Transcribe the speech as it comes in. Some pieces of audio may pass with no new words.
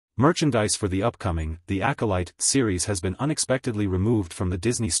Merchandise for the upcoming The Acolyte series has been unexpectedly removed from the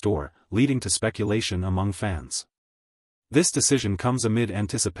Disney Store, leading to speculation among fans. This decision comes amid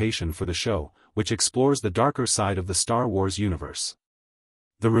anticipation for the show, which explores the darker side of the Star Wars universe.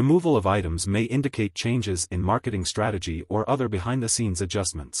 The removal of items may indicate changes in marketing strategy or other behind-the-scenes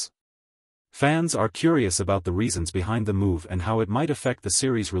adjustments. Fans are curious about the reasons behind the move and how it might affect the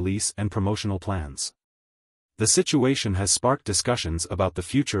series' release and promotional plans. The situation has sparked discussions about the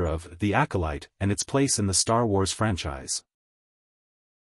future of The Acolyte and its place in the Star Wars franchise.